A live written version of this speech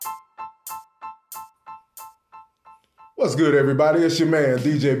What's good, everybody? It's your man,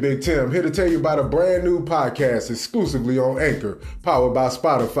 DJ Big Tim, here to tell you about a brand new podcast exclusively on Anchor, powered by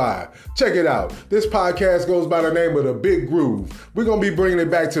Spotify. Check it out. This podcast goes by the name of The Big Groove. We're going to be bringing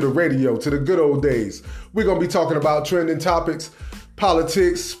it back to the radio, to the good old days. We're going to be talking about trending topics,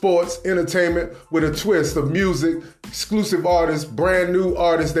 politics, sports, entertainment, with a twist of music, exclusive artists, brand new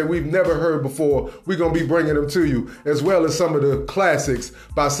artists that we've never heard before. We're going to be bringing them to you, as well as some of the classics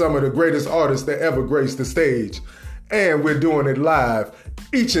by some of the greatest artists that ever graced the stage. And we're doing it live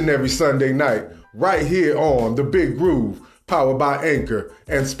each and every Sunday night right here on The Big Groove, powered by Anchor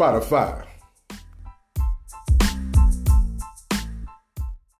and Spotify.